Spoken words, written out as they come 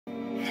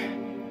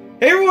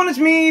Hey everyone, it's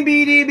me,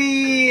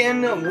 BDB,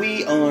 and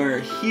we are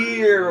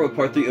here with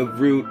part 3 of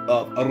Root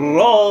of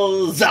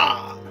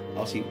Rosa.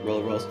 I'll see Roll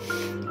of Rolls.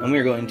 And we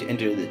are going to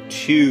enter the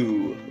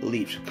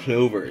 2-leaf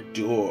clover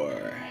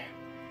door.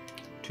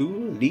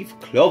 2-leaf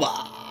clover.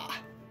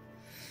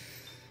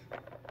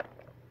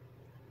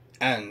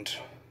 And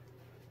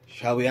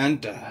shall we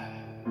enter?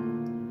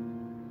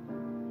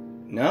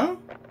 No?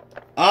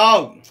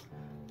 Oh!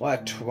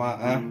 What?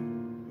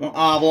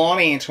 Oh,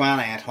 bloody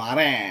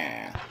 2020.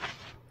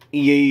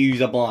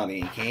 Use a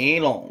bloody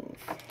kilo.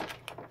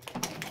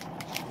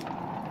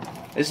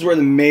 This is where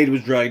the maid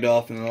was dragged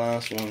off in the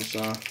last one,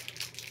 so.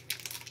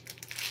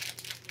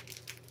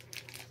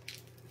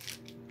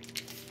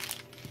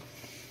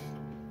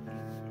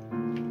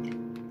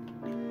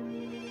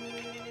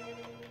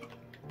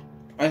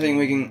 I think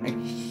we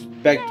can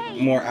expect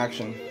more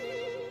action.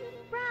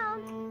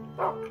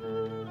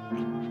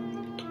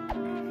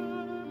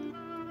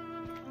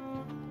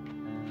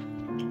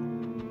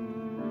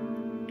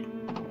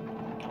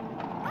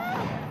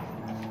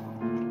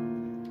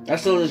 That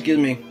still just gives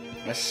me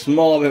a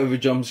small bit of a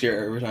jump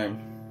scare every time.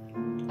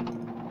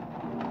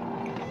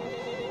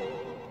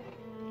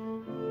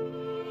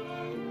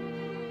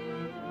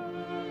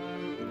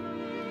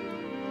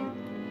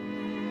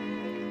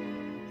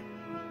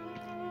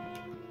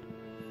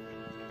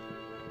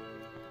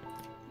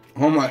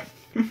 Oh my.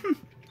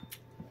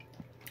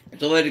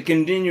 So I had to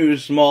continue a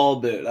small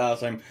bit last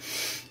time.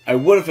 I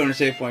would have found a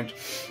save point.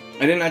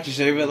 I didn't actually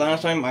save it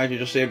last time, I actually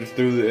just saved it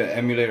through the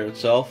emulator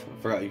itself.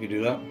 I forgot you could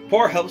do that.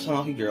 Poor helpless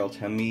unlucky girl,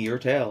 tell me your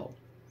tale.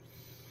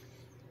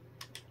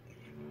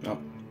 No,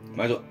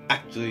 might as well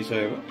actually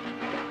save it.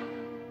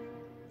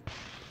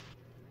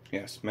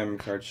 Yes, memory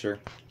card, sure.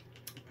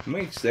 How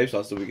many save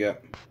slots do we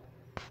get?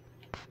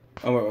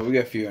 Oh wait, well, we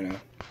get a few now.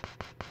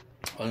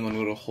 I'm gonna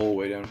go the whole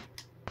way down.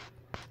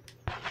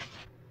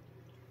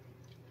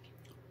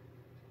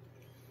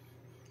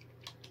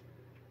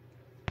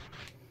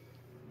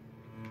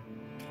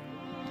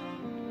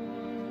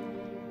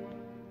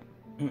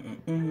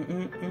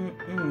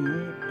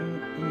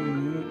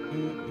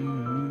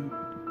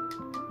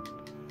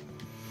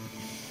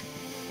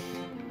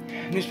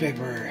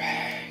 Newspaper.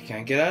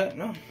 Can't get at it?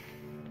 No.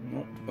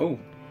 No. Oh.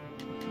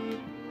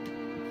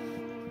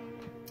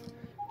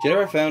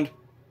 Jennifer found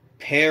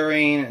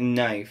paring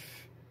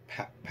knife.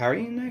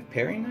 Paring knife?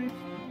 Paring knife?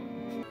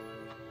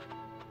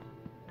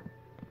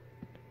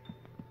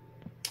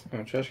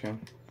 Oh, trash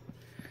can.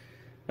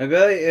 My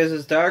belly is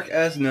as dark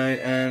as night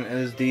and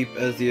as deep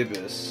as the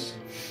abyss.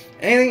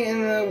 Anything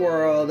in the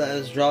world that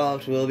is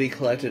dropped will be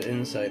collected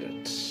inside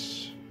it.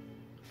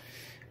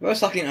 About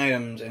stocking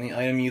items, any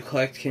item you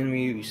collect can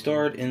be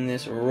stored in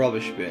this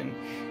rubbish bin.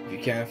 If you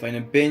can't find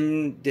a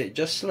bin,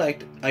 just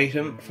select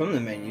item from the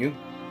menu,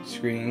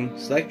 screen,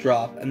 select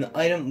drop, and the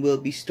item will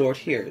be stored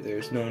here.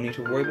 There's no need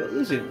to worry about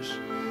losing it.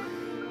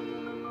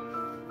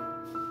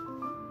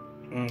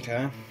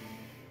 Okay.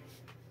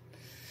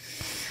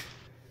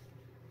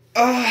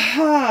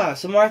 Aha!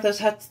 So Martha's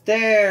hat's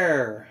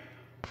there!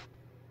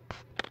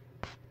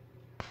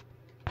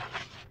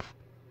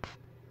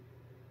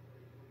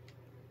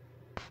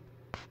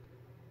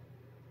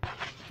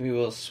 We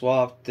will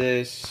swap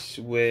this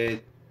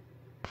with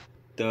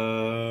the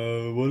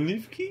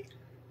 1-leaf key?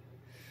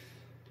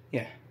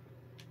 Yeah.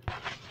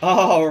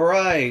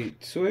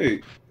 Alright,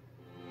 sweet.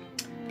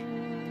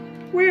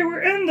 We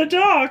were in the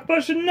dark,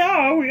 but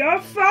now we are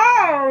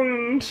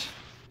found!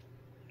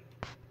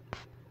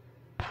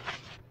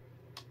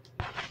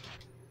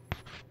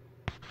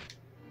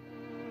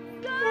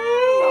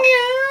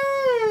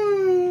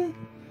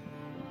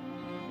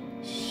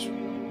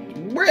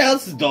 Where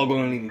else is the dog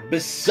going to lead me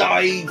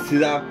besides to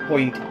that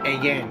point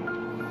again?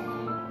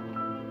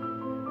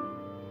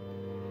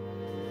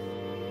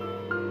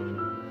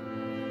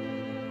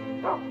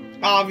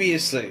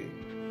 Obviously.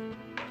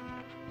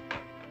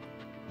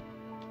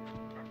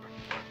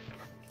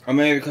 Or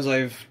maybe because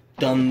I've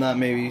done that,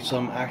 maybe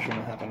some action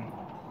will happen.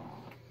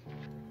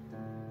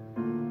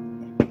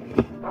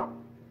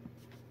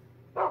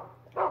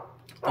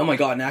 Oh my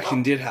god, an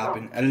action did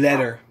happen. A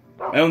letter.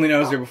 I only know it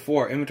was there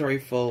before. Inventory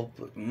full.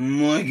 But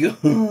my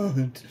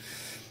god.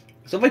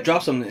 So if I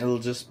drop something, it'll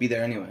just be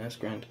there anyway. That's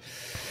grand.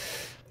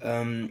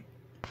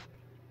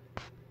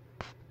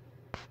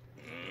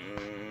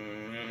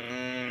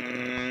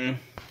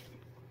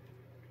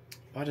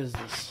 What is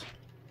this?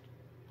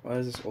 What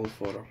is this old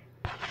photo?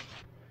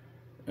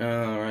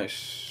 Alright.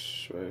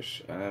 Sure.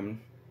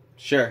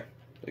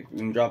 Like, we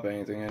can drop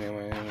anything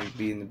anyway, and it'll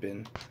be in the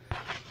bin.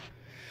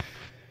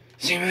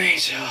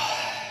 Simulate.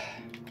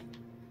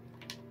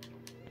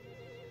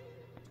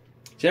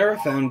 Sarah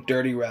found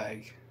dirty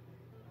rag.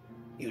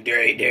 You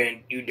dirty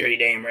damn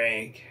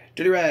rag.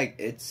 Dirty rag,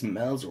 it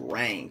smells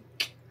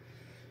rank.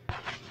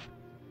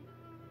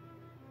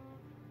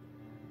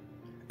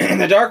 In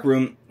the dark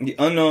room, the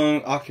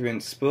unknown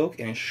occupant spoke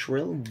in a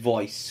shrill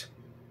voice.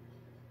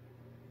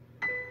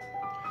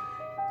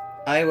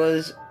 I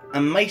was a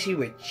mighty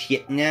witch,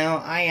 yet now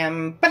I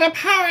am but a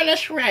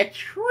powerless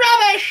wretch,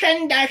 rubbish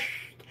and dust.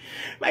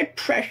 My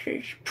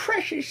precious,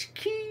 precious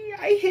key,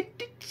 I hid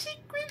it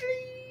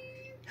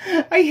secretly.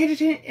 I hid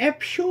it in a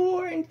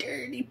pure and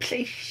dirty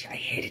place. I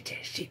hid it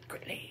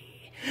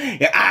secretly.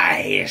 Your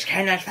eyes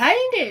cannot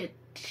find it.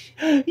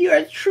 You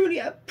are truly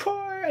a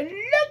poor and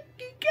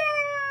lucky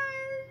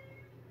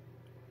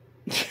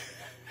guy.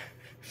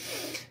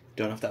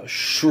 Don't know if that was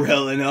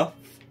shrill enough.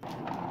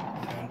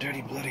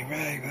 Dirty bloody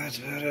rag, that's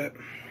about it.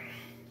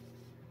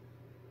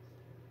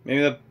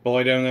 Maybe that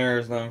boy down there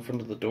is not in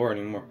front of the door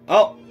anymore.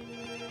 Oh!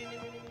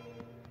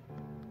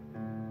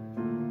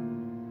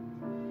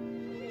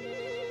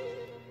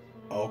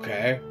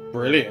 Okay,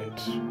 brilliant.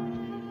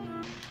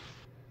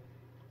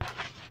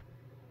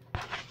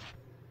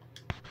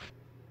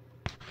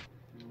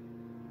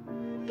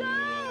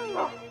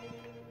 Go!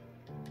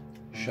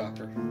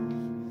 Shocker.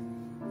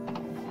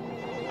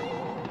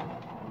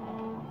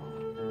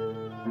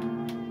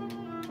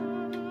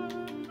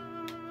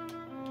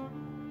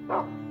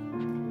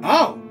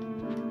 Oh!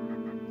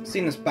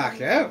 Seen us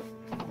back out.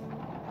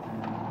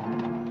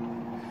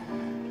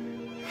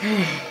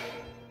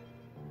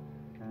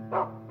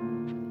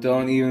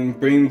 Don't even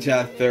bring me to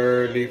that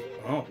third leaf.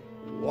 Oh,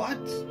 what?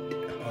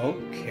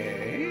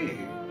 Okay.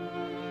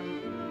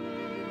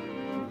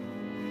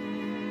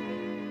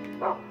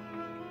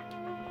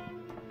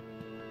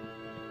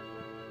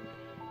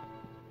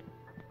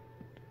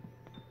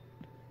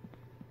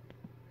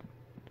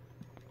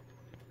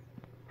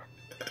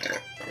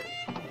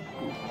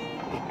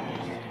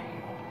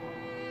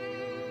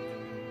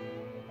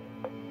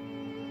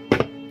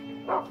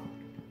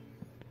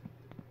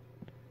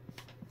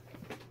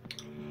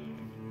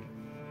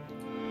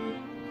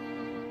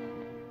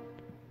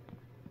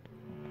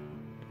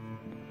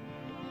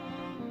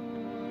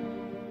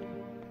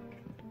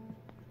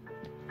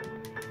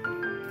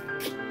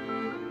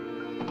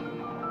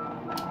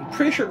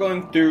 Pretty sure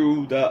going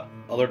through the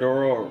other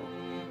door or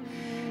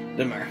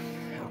doesn't matter.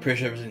 I'm pretty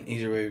sure there's an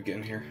easier way of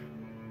getting here.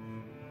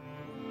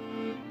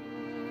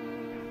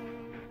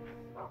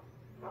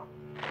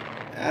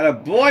 Atta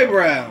boy,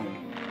 Brown.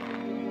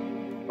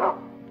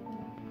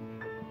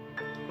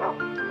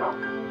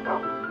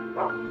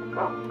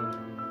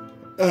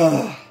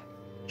 Ugh.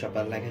 Drop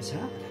it like it's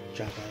hot.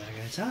 Drop it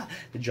like it's hot.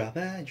 Drop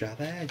it,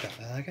 drop it, drop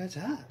it like it's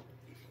hot.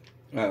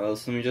 Alright, well,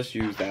 so let me just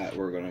use that.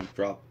 We're gonna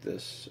drop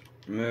this.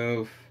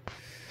 Move.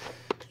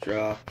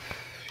 Drop.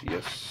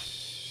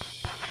 Yes.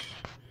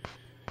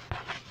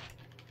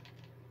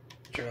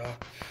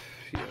 Drop.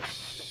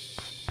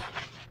 Yes.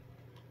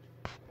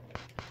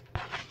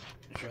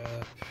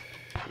 Drop.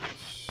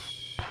 Yes.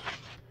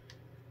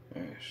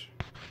 Alright.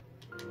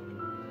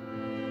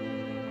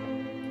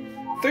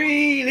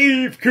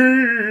 3-leaf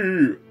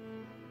key!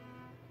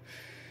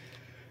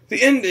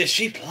 The end is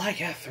shaped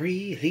like a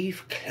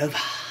 3-leaf clover.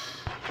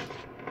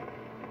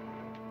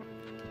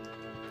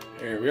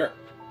 Here we are.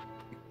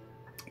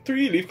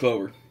 3-leaf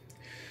clover.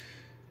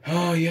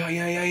 Oh, yeah.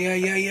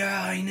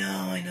 I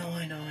know.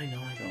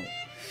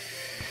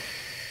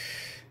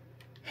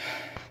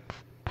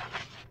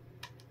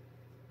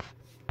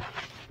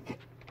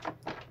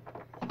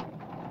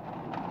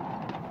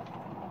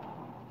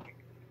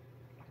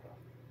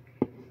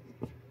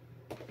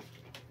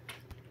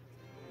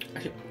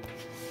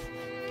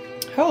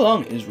 How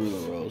long is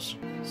Ruler Rose?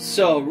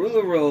 So,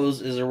 Ruler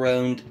Rose is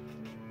around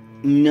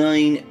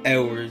 9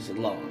 hours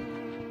long.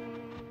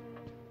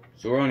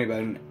 So we're only about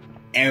an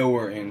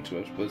hour into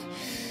it, but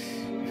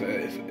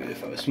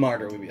if I was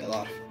smarter, it would be a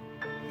lot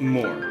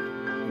more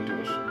into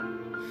it.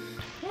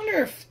 I wonder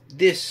if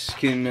this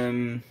can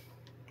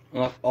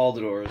unlock all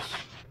the doors.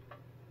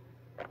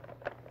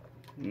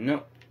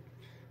 Nope.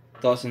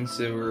 Thought since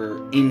they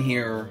were in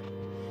here,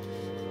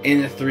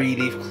 in the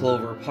 3-leaf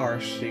clover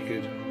part, you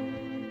could...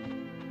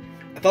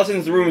 I thought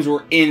since the rooms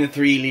were in the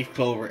 3-leaf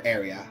clover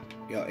area,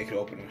 yeah, it could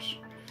open it.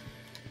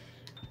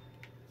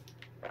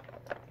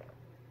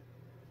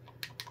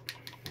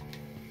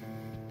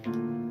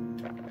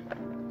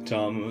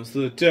 Thomas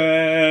the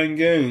Tank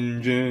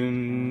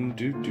Engine.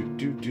 Do do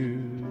do do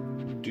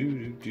do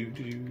do do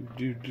do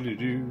do do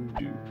do.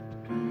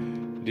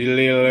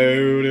 Diddly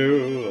do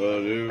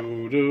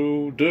do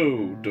do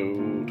do do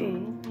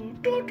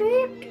do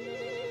do.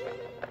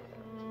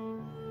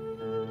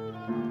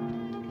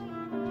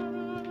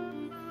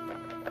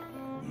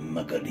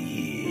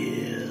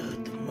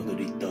 Margarita,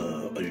 Margarita,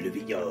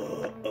 Olivia,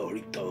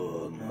 Olita,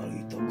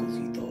 Marita,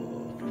 Cosita,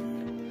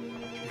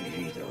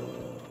 Olivia.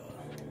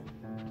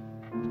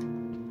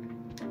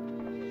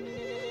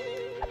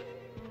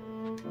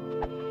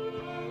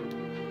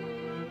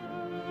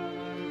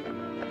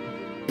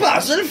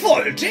 Basil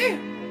Fawlty?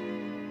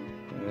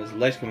 There's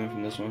light coming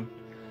from this one.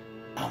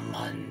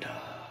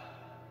 Amanda.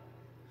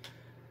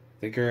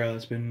 The girl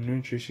has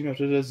been chasing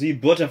after the sea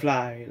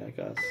butterfly like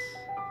us.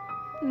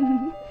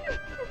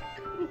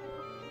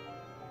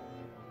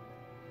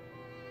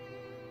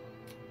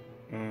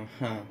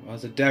 Well,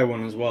 it's a dead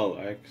one as well,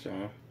 like,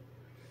 so.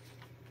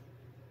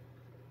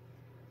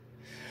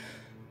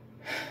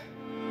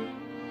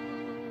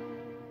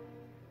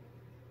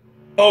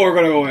 Oh, we're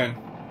gonna go in.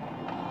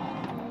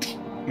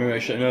 Maybe I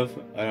shouldn't have.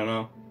 I don't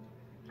know.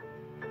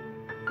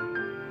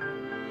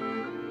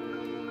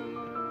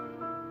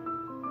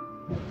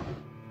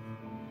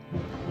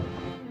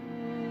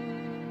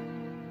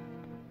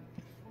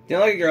 The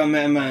unlucky girl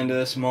met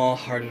Amanda, a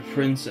small-hearted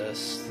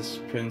princess. This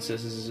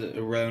princess's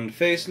round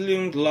face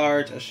loomed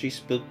large as she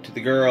spoke to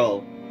the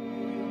girl.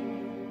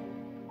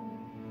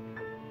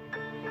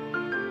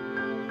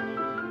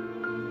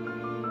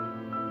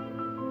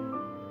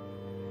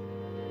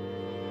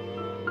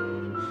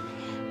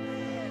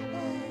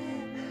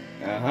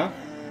 Uh-huh.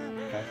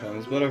 I found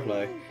this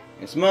butterfly.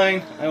 It's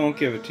mine. I won't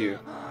give it to you.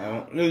 I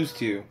won't lose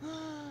to you.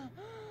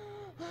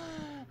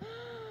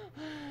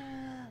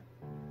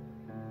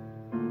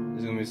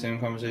 Is it going to be the same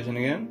conversation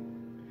again?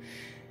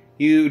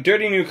 You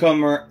dirty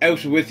newcomer,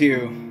 out with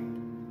you.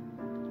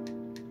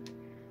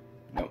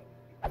 Nope.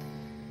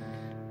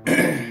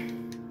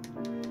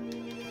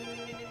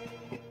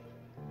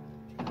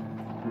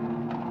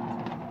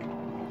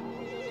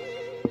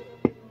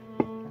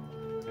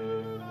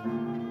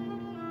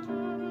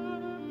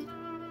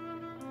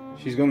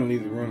 She's going to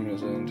leave the room in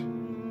this end.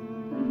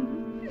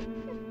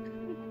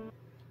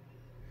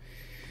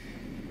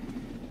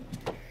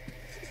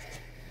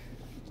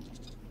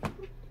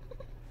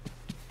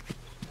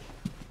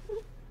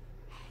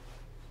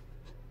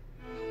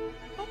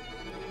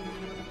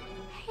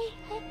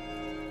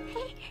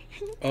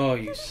 Oh,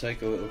 you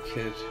psycho little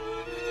kid.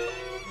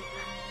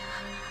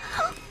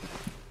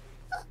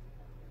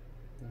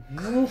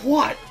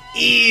 What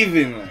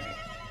even? Like?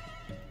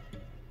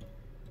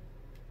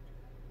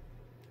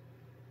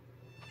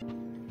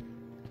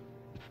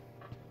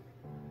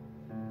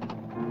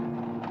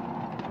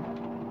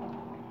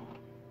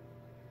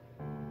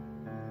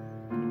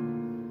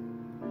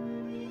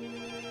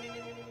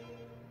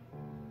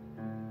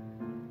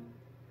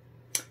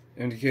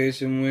 In the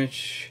case in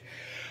which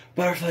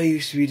butterfly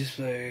used to be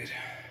displayed.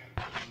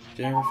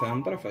 Jennifer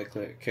found butterfly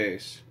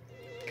case.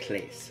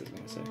 Case, I was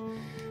gonna say.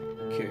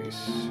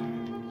 Case.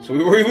 So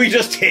were we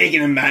just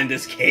taking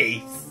Amanda's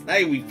case?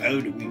 Now we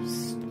found it. We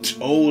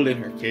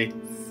stolen her case.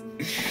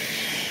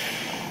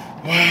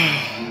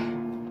 Wow.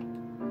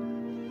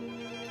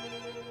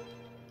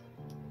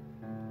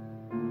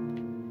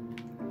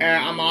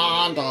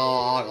 Amanda,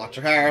 got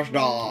your case,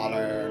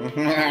 darling.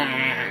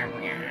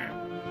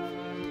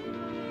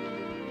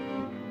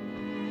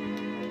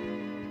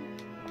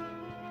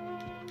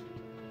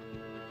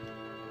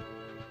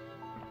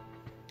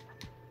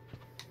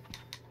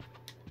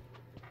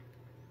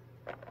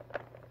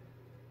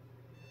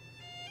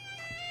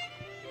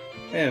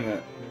 Wait a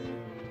minute.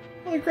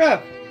 Holy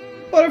crap!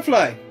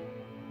 Butterfly!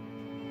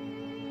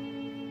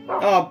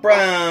 Oh,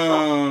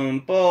 Brown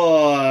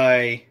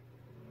boy!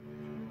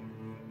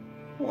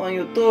 What are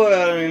you doing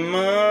to me,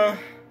 man?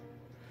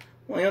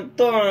 What are you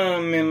doing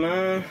to me,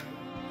 man?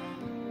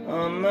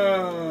 Oh,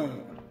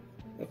 man.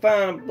 We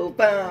found a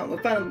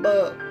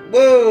bug.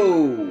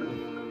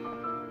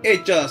 Whoa!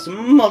 It just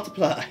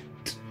multiplied.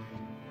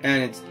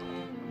 And it's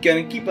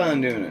gonna keep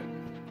on doing it.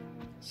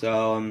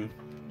 So,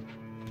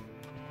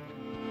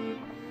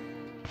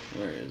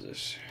 where is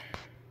this?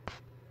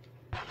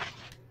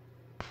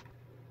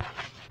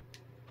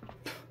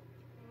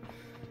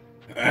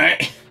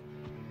 Alright.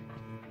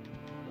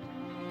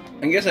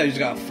 I guess I just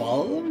gotta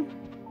follow them?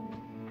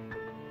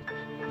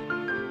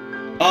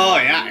 Oh,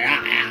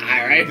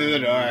 yeah. Right through the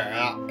door.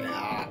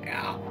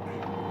 Yeah.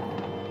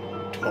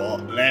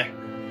 Totally.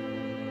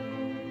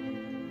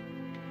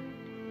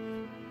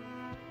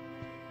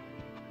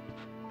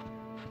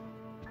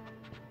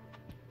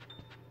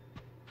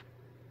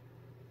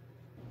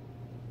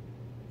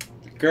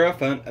 Girl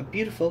found a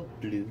beautiful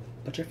blue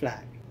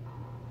butterfly.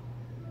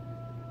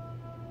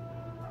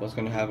 What's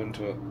going to happen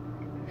to it?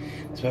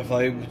 This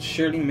butterfly would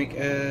surely make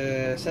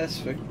a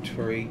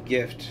satisfactory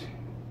gift.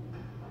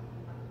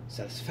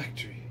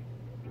 Satisfactory.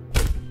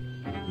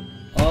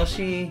 All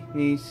she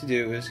needs to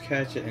do is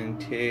catch it and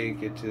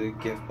take it to the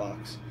gift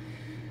box.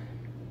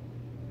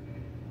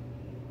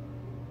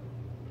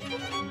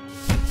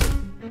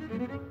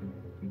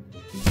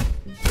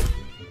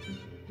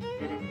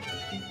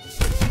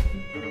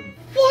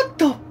 What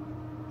the?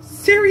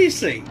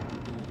 Seriously?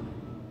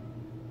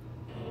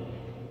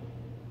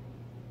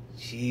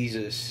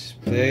 Jesus.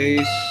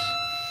 Place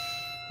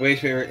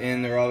waste paper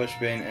in the rubbish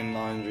bin and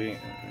laundry.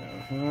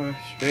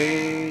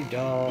 Stray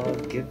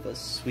dog, give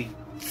us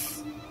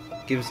sweets.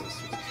 Give us a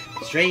sweet.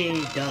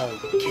 Stray dog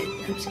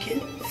kidnaps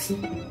kids.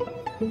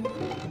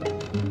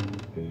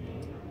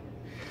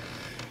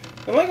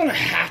 Am I gonna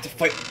have to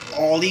fight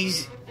all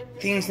these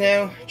things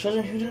now?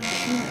 Children who don't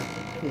know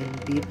will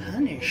be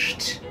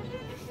punished.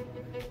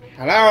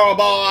 Hello,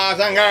 boys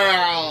and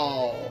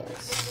girls!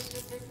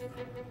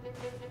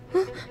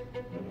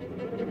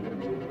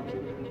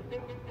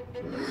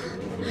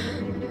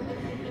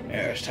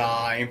 It's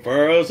time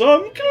for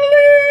some cleaning!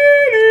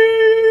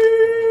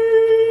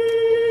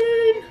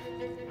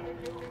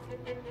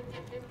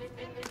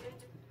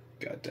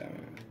 God damn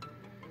it.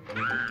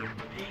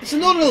 It's a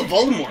load of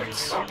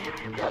Voldemorts.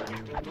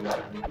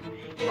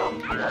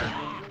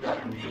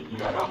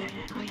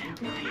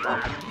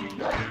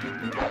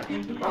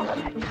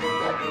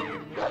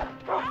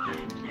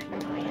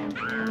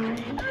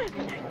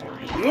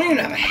 You don't even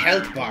have a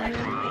health bar.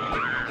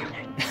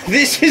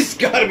 This has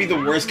gotta be the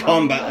worst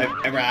combat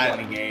I've ever had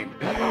in a game.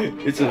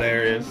 It's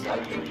hilarious.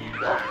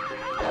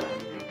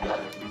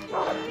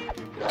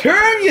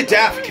 Turn, you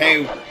daft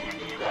cow!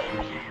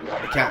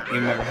 I can't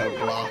remember how to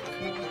block.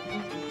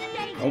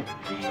 Oh.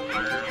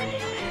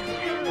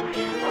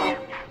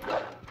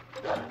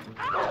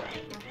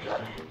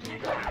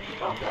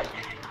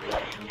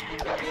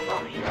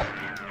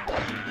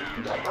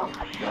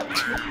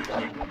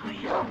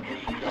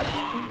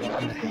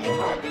 What in the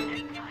hell?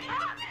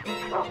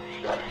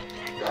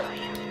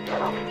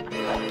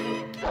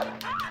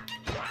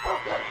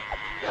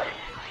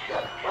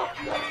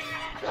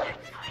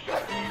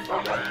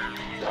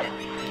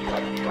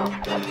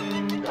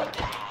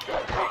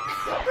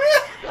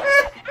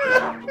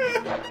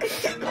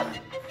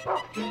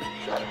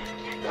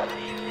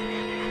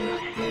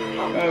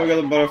 Oh, we got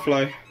the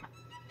butterfly.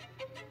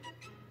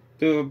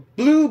 The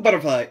blue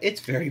butterfly.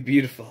 It's very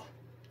beautiful.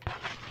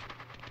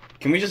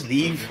 Can we just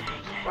leave?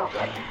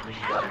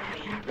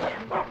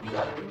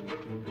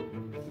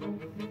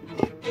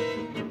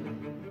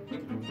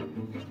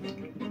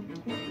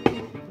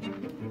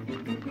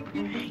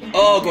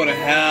 Oh, go to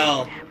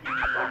hell.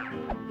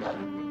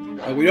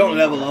 We don't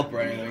level up or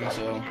anything,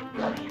 so.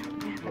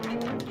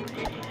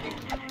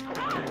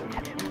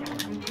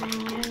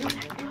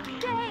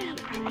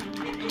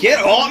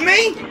 Get off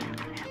me!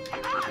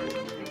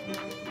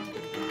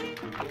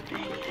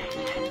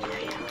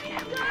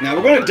 Now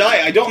we're gonna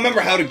die. I don't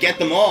remember how to get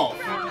them all.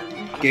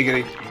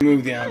 Giggity.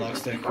 Move the analog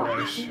stick,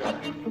 right.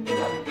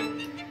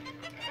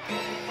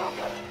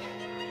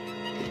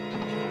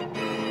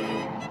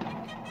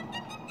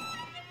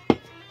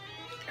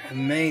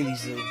 And man,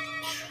 these little...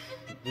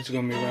 What's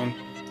gonna be around?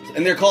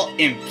 And they're called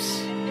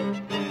Imps.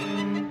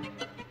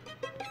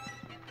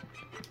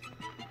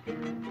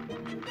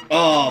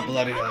 Oh,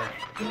 bloody hell.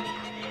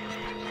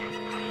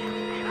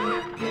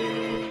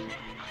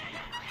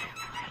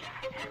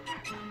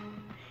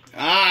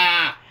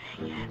 Ah!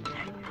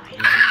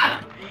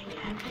 Ah!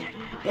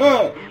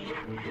 Oh!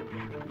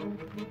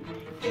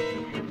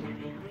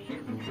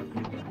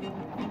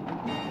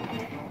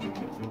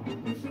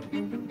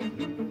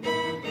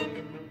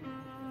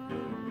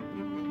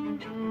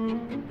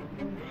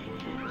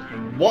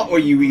 What were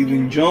you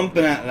even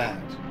jumping at that?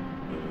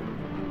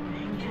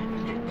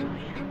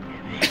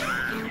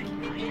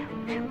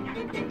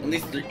 At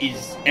least there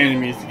is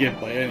enemies to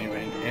get by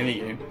anyway in any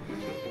game.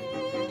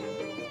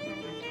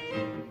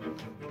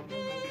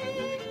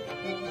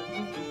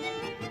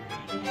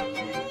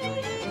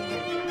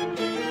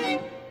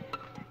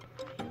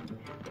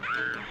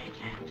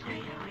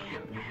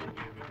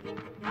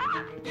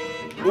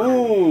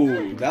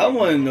 Ooh, that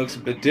one looks a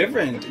bit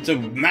different. It's a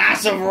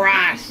massive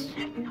rat.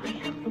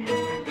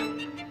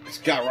 It's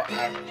got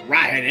a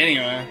rat head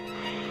anyway.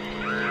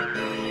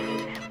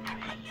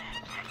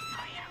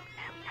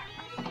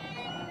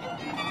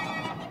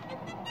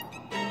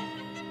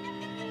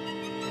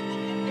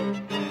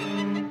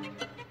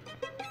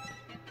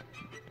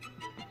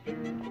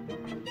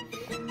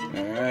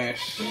 Alright,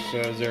 so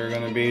is there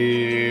gonna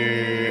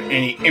be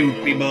any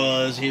impy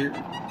buzz here?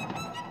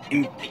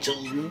 Impy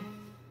children?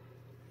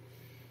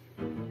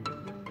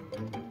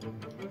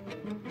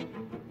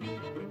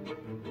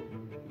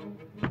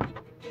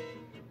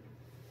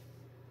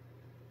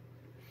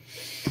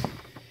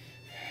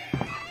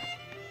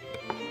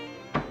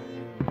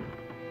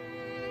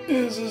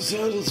 Is it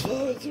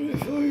satisfactory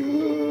for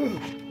you,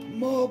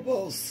 my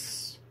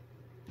boss?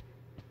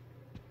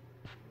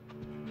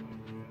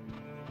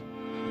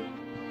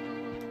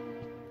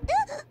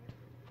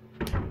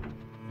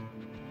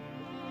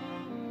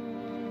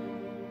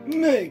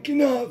 Make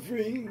an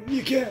offering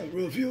you can't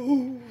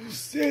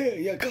refuse. There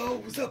you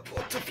goes a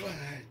butterfly.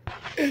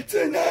 It's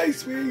a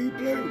nice wee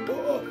blue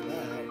butterfly.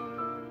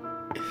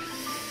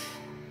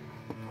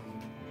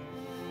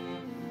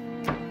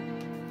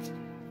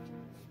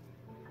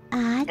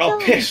 Oh,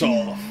 piss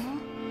off.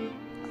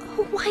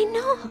 Oh, why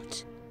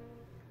not?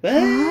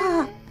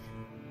 What?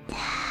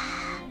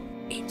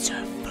 It's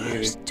her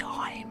first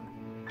time.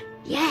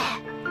 Yeah,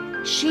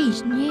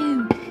 she's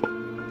new.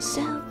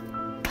 So,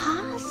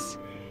 pass?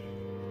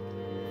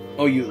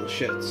 Oh, you little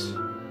shits.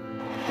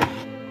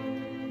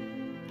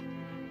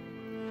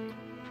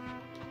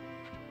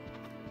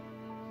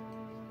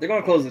 They're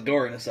gonna close the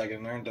door in a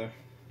second, aren't they?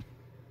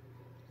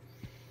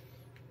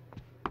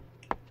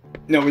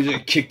 No, we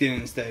just kicked in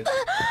instead.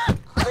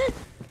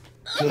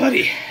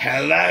 Bloody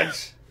hell,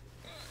 lads.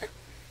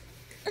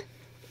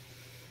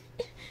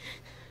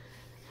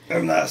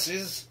 And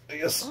lassies, I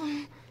guess.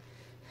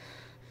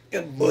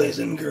 Good boys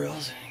and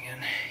girls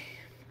again.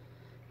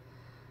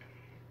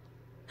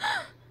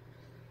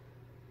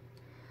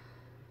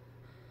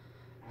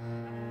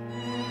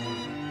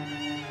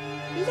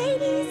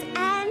 Ladies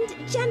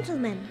and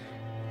gentlemen,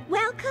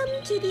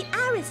 welcome to the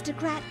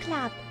Aristocrat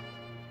Club.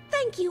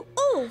 Thank you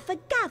all for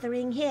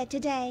gathering here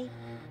today.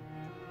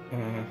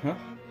 Uh-huh.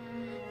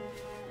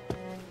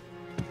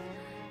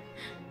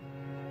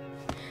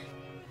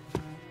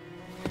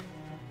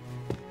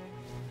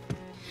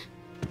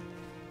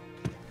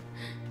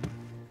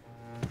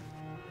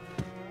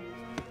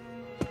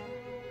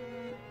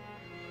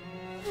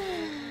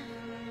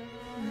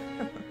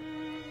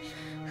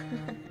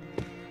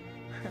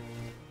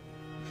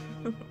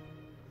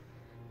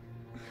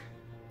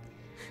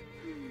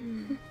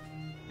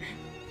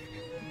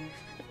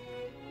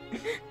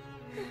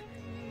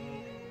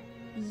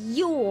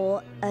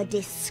 You're a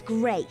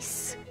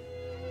disgrace.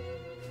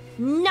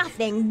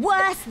 Nothing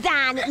worse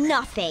than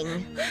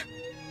nothing.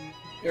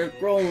 You're a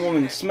grown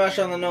woman. Smash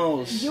on the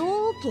nose.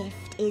 Your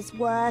gift is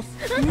worth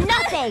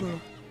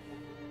nothing.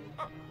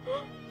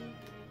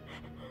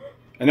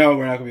 I know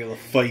we're not going to be able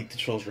to fight the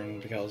children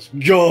because,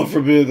 God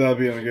forbid that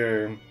be in a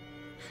game.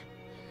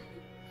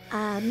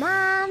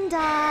 Amanda.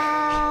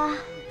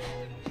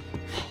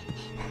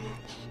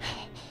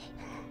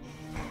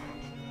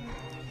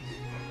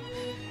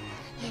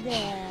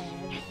 There.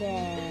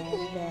 Amanda.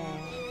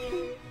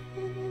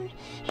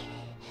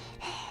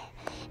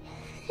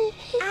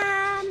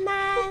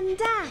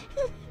 Amanda.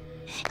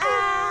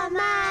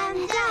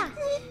 Amanda.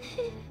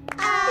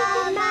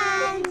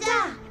 Amanda.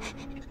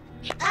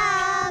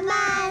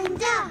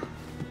 Amanda.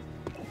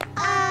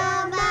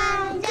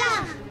 Amanda.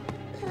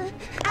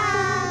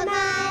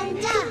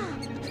 Amanda.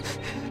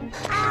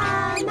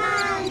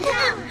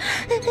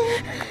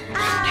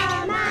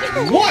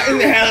 Amanda. What in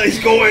the hell is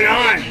going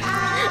on?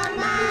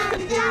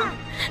 Amanda.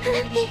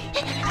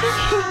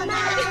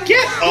 Amanda.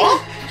 Get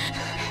up!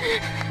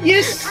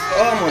 Yes!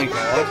 Oh my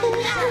god.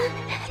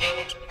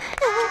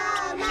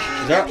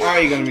 Is that,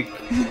 are you gonna be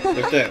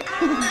like that?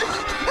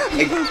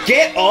 Like,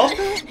 get up!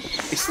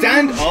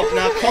 Stand up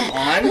now, come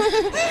on!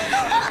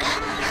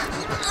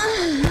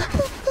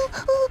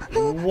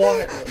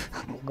 What?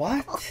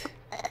 What?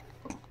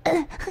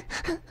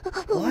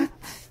 What?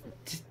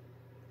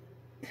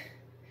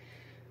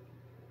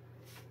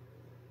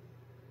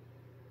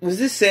 Was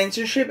this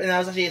censorship and that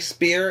was actually a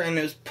spear and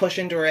it was pushed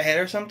into her head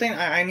or something?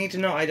 I need to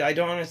know. I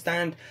don't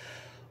understand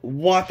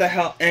what the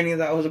hell any of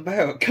that was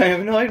about. It kind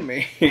of annoyed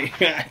me,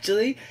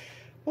 actually.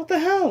 What the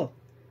hell?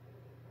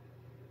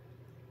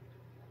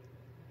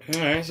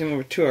 Alright, so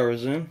we're 2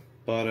 hours in,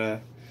 but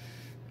I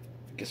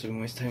guess we can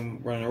waste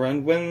time running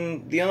around.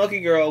 When the unlucky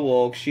girl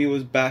woke, she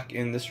was back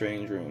in the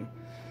strange room.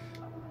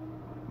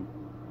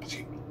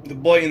 The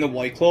boy in the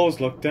white clothes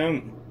looked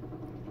down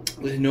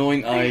with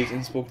knowing eyes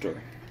and spoke to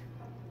her.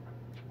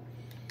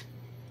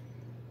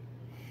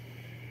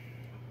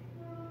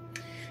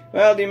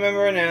 Well, do you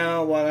remember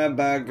now what a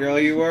bad girl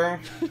you were?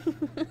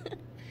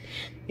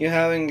 You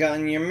haven't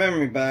gotten your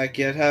memory back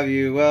yet, have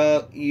you?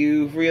 Well,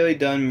 you've really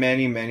done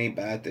many, many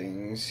bad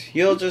things.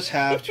 You'll just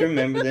have to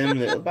remember them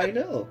little by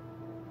little.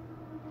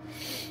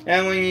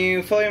 And when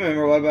you fully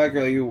remember what a bad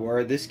girl you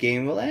were, this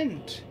game will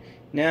end.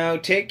 Now,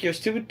 take your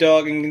stupid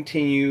dog and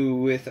continue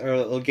with our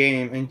little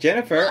game. And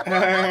Jennifer...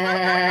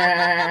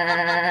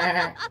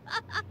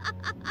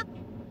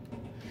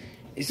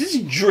 Is this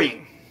a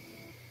dream?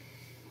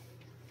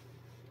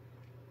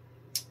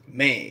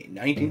 May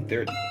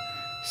 1930.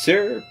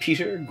 Sir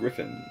Peter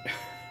Griffin.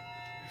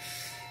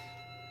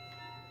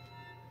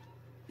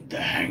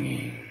 The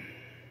hanging.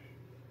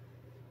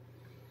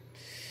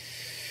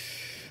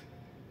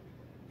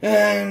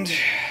 And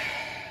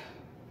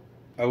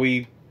are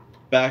we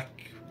back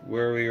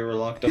where we were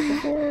locked up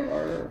before?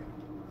 Or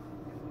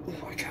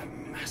oh, I got a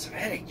massive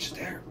headache just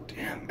there.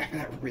 Damn,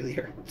 that really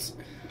hurts.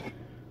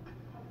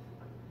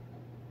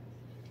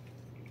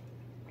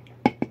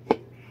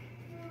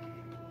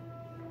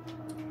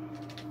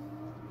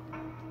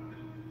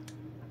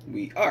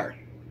 We are.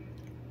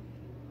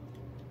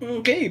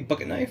 Okay,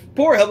 bucket knife.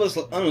 Poor helpless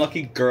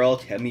unlucky girl,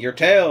 tell me your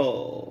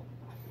tale.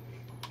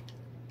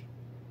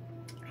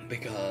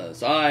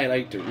 Because I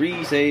like to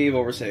re-save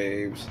over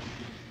saves.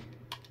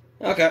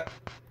 Okay.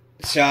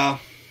 So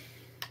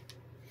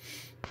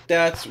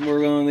that's where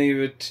we're gonna leave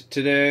it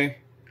today.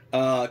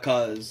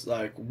 Cause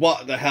like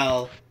what the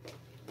hell?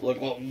 Like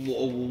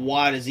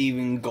what is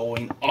even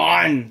going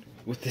on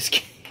with this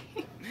game?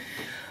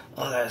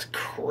 Oh, that's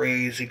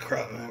crazy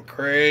crap, man.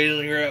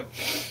 Crazy crap.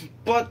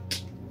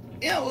 But,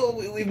 yeah, well,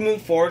 we've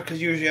moved forward,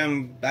 because usually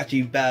I'm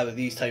actually bad with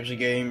these types of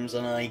games,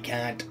 and I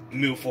can't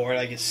move forward.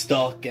 I get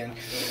stuck, and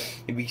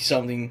it'd be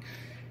something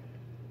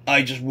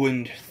I just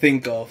wouldn't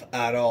think of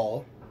at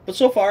all. But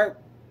so far,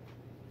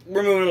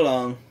 we're moving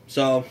along.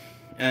 So,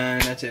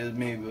 and that's it.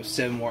 Maybe about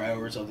 7 more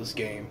hours of this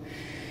game.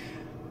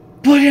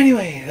 But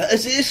anyway, that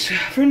is it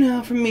for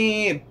now from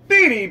me,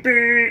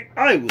 BDB.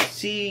 I will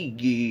see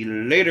ye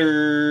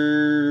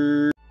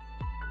later.